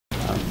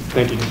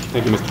Thank you,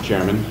 Mr.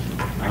 Chairman.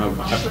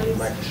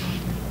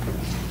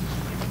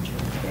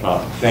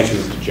 Thank you,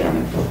 Mr.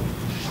 Chairman.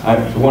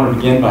 I want to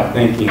begin by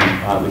thanking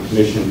the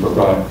Commission for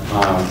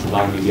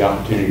allowing me the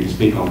opportunity to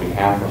speak on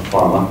behalf of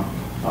PhRMA.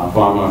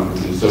 PhRMA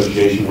is an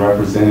association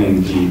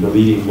representing the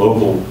leading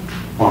global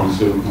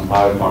pharmaceutical and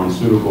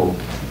biopharmaceutical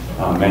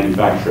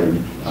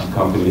manufacturing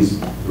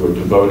companies who are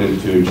devoted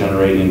to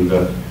generating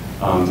the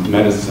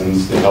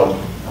medicines to help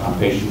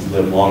patients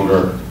live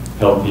longer,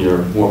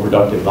 healthier, more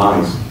productive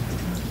lives.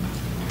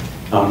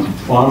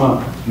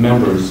 PhRMA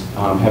members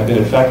have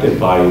been affected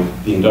by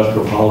the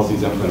industrial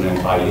policies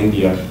implemented by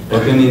India,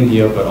 both in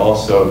India but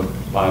also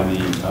by the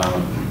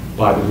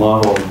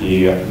model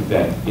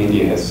that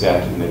India has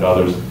set and that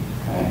others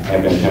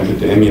have been tempted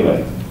to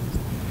emulate.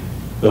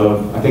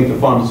 I think the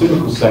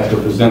pharmaceutical sector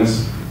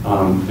presents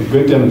a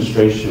good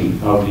demonstration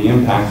of the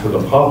impacts or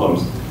the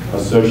problems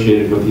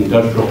associated with the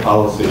industrial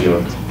policy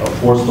of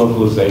forced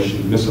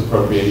localization,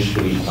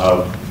 misappropriation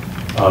of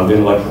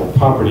intellectual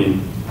property,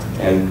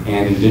 and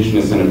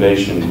indigenous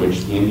innovation,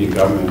 which the Indian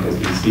government has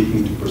been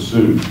seeking to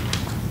pursue.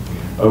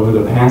 Over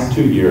the past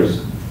 2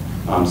 years,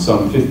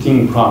 some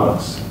 15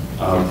 products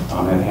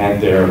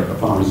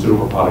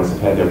pharmaceutical products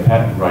have had their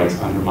patent rights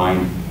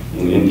undermined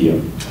in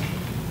India.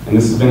 And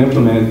this has been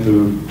implemented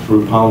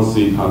through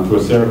policy,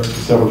 through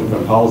several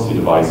different policy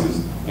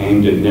devices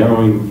aimed at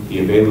narrowing the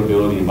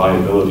availability and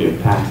viability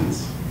of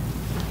patents.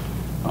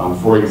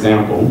 For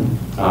example,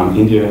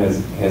 India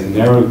has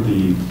narrowed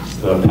the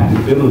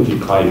patentability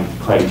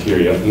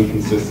criteria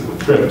inconsistent with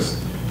TRIPS,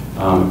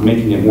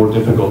 making it more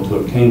difficult to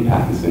obtain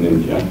patents in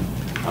India.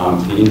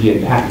 The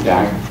Indian Patent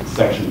Act,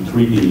 Section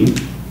 3D,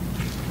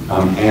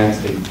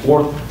 adds a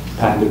fourth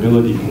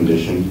patentability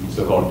condition,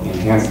 so-called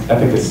enhanced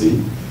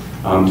efficacy,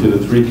 to the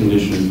three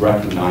conditions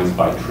recognized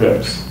by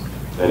TRIPS,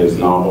 that is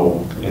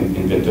novel,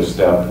 inventive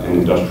step, and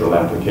industrial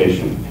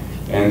application.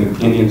 And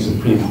the Indian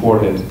Supreme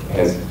Court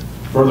has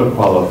further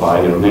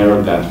qualified or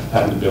narrowed that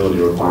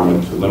patentability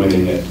requirement to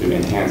limiting it to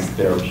enhanced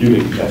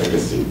therapeutic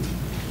efficacy.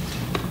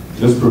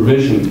 This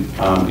provision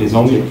is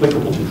only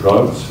applicable to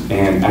drugs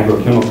and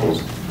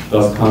agrochemicals,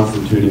 thus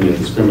constituting a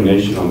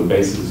discrimination on the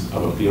basis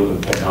of a field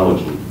of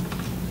technology.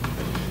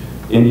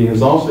 India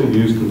has also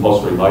used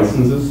compulsory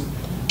licenses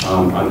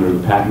under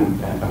the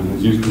Patent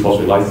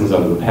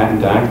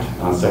Act,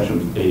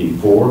 Section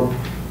 84,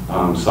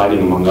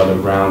 citing among other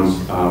grounds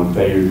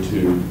failure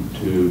to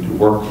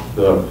work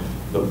the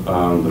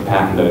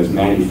patent that is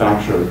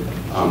manufactured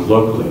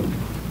locally.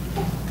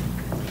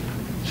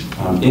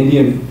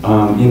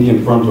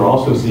 Indian firms are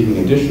also seeking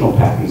additional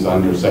patents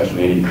under Section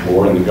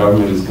 84, and the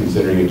government is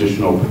considering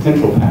additional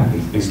potential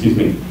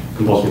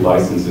compulsory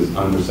licenses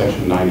under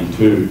Section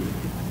 92,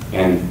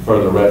 and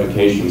further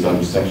revocations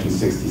under Section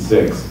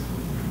 66.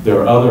 There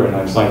are other, and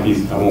I cite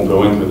these, I won't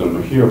go into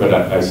them here, but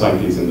I cite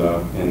these in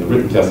the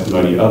written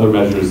testimony, other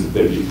measures that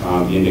the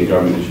Indian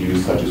government has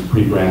used, such as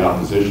pre-grant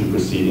opposition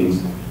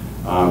proceedings,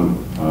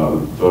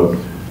 the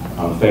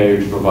failure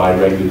to provide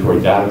regulatory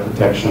data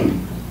protection,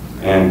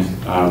 and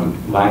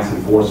lax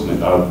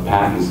enforcement of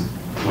patents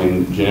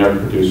when generic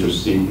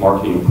producers seek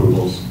marketing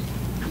approvals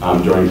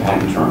during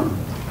patent term.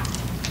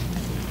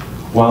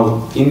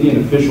 While Indian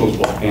officials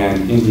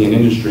and Indian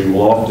industry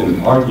will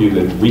often argue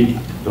that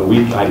the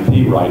weak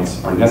IP rights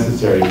are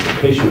necessary for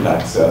patient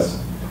access,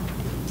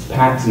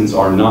 patents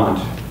are not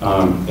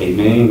a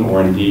main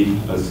or indeed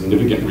a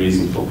significant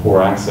reason for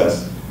poor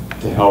access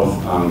to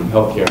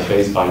healthcare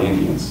faced by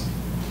Indians.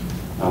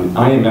 The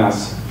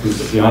IMS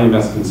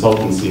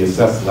consultancy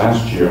assessed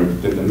last year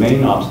that the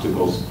main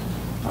obstacles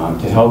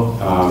to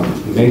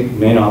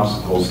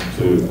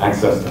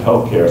access to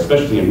healthcare,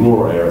 especially in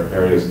rural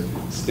areas,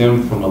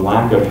 stem from a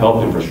lack of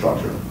health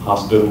infrastructure,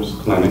 hospitals,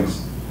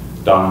 clinics,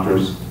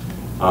 doctors,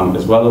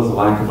 as well as a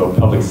lack of a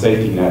public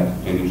safety net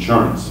and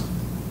insurance.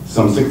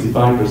 Some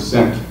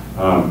 65%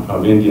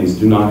 of Indians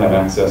do not have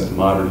access to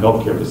modern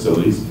healthcare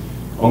facilities.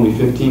 Only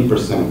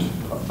 15%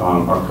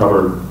 are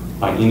covered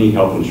by any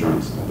health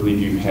insurance. I believe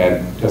you've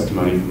had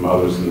testimony from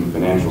others in the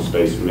financial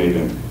space who may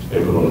have been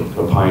able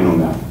to opine on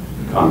that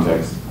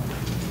context.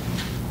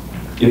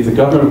 If the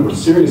government were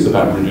serious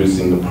about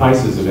reducing the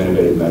prices of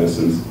innovative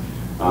medicines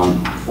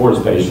for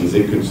its patients,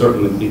 it could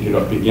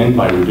begin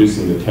by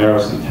reducing the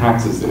tariffs and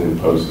taxes that it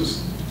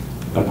imposes.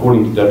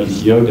 According to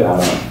WTO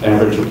data,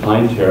 average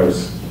applied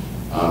tariffs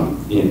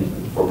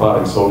for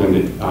products sold in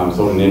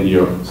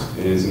India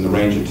is in the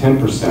range of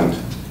 10%.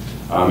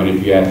 And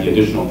if you add the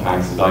additional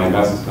taxes,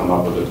 IMS has come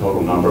up with a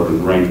total number in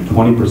the range of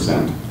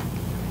 20%.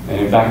 And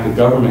in fact, the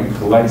government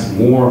collects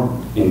more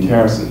in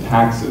tariffs and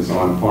taxes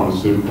on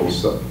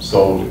pharmaceuticals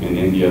sold in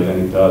India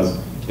than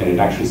it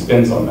actually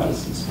spends on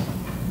medicines.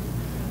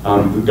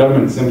 The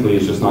government simply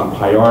has just not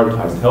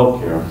prioritized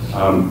healthcare.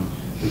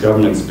 The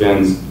government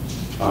spends,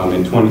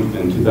 in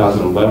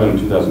 2011 and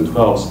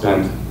 2012,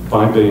 spent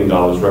 $5 billion,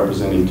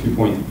 representing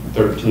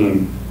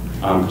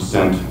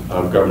 2.13%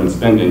 of government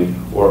spending,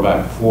 or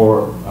about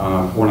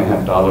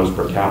 $4.5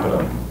 per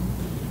capita.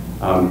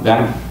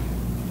 That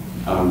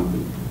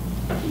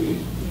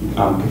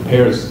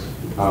compares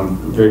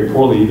very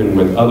poorly even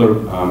with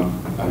other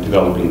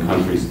developing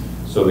countries.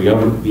 So the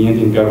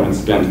Indian government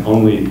spent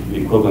only the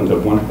equivalent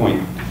of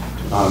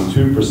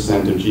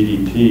 1.2% of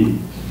GDP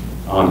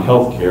on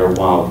healthcare,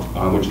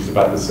 which is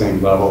about the same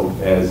level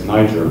as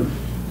Niger.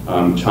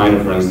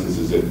 China, for instance,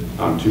 is at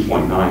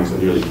 2.9, so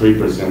nearly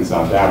 3%,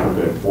 South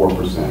Africa at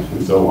 4%,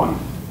 and so on.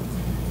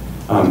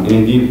 And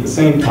indeed, at the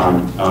same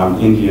time,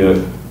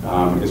 India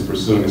is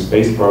pursuing a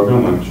space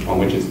program on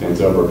which it spends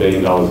over $1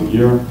 billion a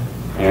year,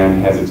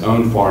 and has its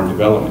own foreign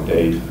development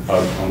aid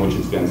on which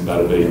it spends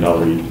about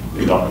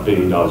 $1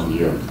 billion a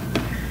year.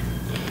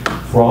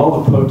 For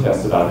all the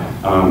protests about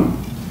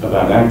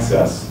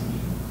access,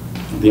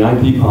 the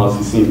IP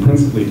policy seemed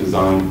principally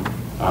designed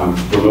to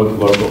promote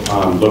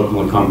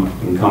local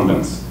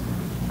incumbents.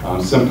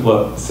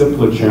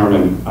 CIPLA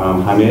chairman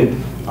Hamid,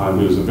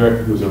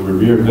 who's a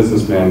revered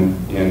businessman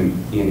in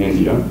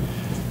India,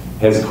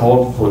 has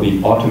called for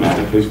the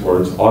automatic, his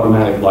words,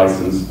 automatic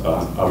license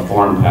of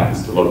foreign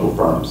patents to local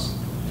firms.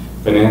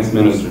 Finance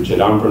Minister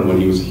Chidambaran, when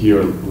he was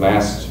here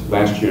last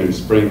year in the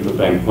spring for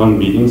Bank One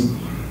meetings,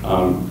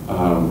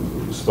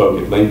 spoke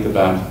at length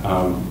about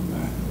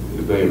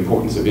the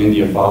importance of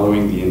India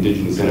following the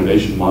indigenous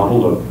innovation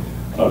model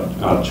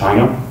of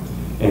China.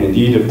 And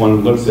indeed, if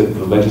one looks at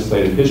the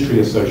legislative history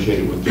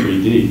associated with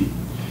 3D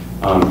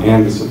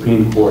and the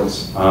Supreme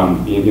Court's,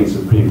 the Indian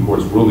Supreme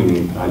Court's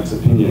ruling, its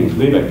opinion in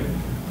Gleevec,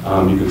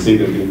 you can see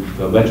that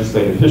the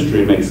legislative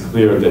history makes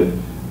clear that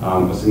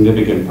a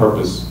significant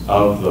purpose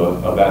of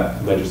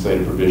that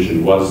legislative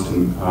provision was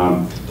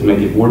to make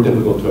it more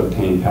difficult to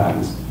obtain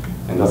patents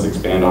and thus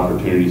expand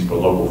opportunities for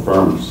local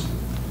firms.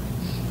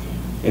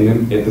 And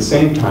then at the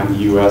same time, the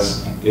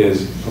U.S.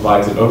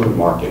 provides an open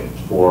market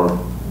for,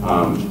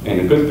 and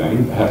a good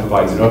thing,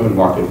 provides an open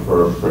market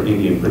for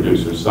Indian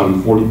producers.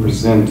 Some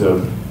 40%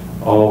 of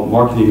all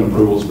marketing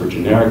approvals for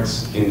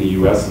generics in the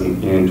U.S. in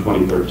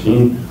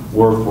 2013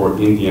 were for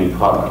Indian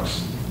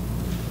products.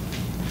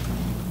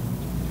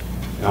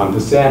 The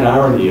sad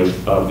irony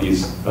of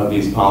these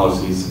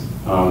policies,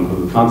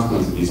 the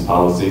consequence of these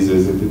policies,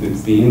 is that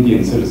it's the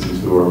Indian citizens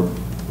who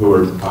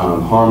are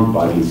harmed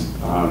by these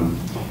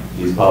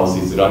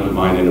policies that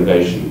undermine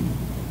innovation.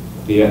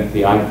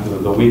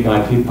 The weak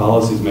IP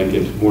policies make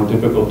it more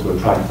difficult to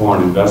attract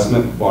foreign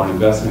investment. Foreign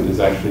investment is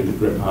actually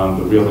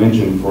the real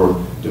engine for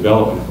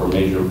development for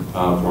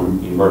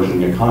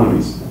emerging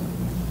economies.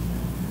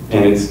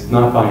 And it's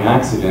not by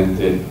accident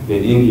that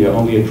India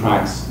only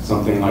attracts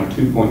something like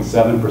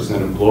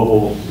 2.7% of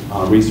global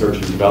research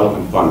and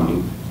development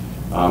funding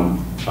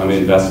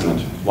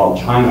investment, while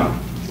China,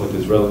 with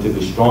its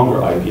relatively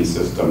stronger IP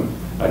system,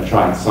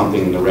 attracts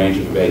something in the range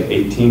of about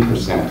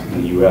 18%,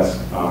 in the US,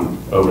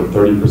 over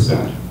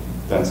 30%.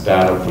 That's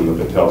data from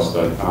the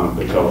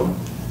Patel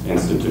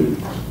Institute.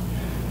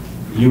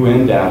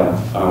 UN data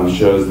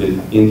shows that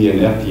Indian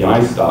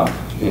FDI stock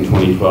in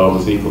 2012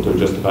 was equal to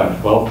just about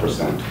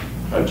 12%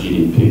 of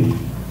GDP,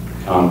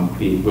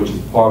 which is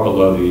far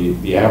below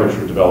the average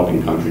for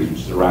developing countries, which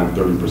is around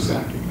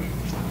 30%.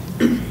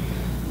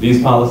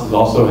 These policies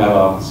also have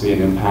obviously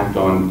an impact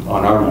on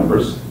our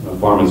members,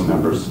 PhRMA's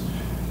members.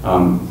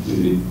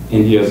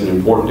 India is an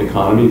important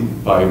economy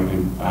by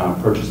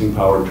purchasing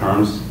power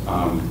terms,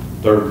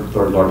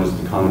 third largest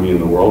economy in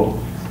the world,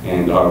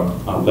 and our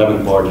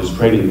 11th largest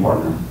trading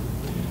partner.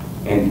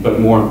 But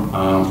more,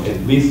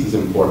 at least as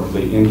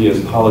importantly, India's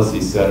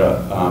policies set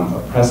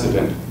a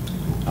precedent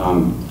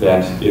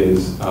that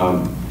is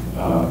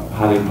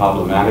highly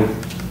problematic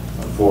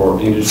for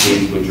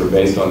industries which are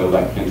based on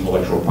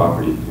intellectual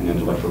property and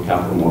intellectual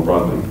capital more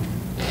broadly.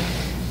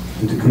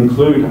 And to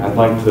conclude, I'd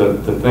like to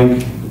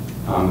thank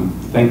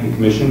the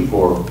Commission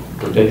for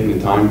taking the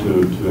time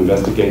to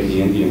investigate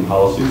the Indian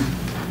policies.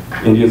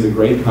 India is a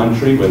great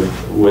country with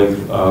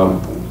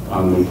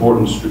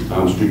important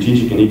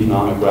strategic and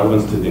economic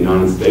relevance to the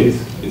United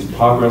States. Its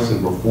progress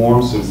and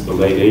reform since the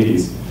late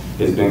 80s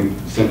has been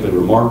simply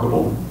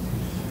remarkable.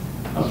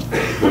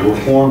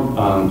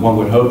 One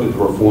would hope that the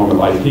reform of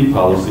IP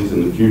policies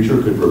in the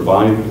future could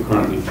revive the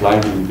currently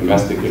flagging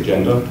domestic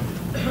agenda,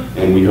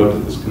 and we hope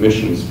that this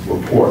Commission's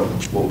report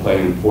will play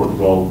an important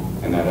role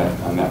in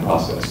that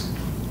process.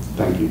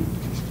 Thank you.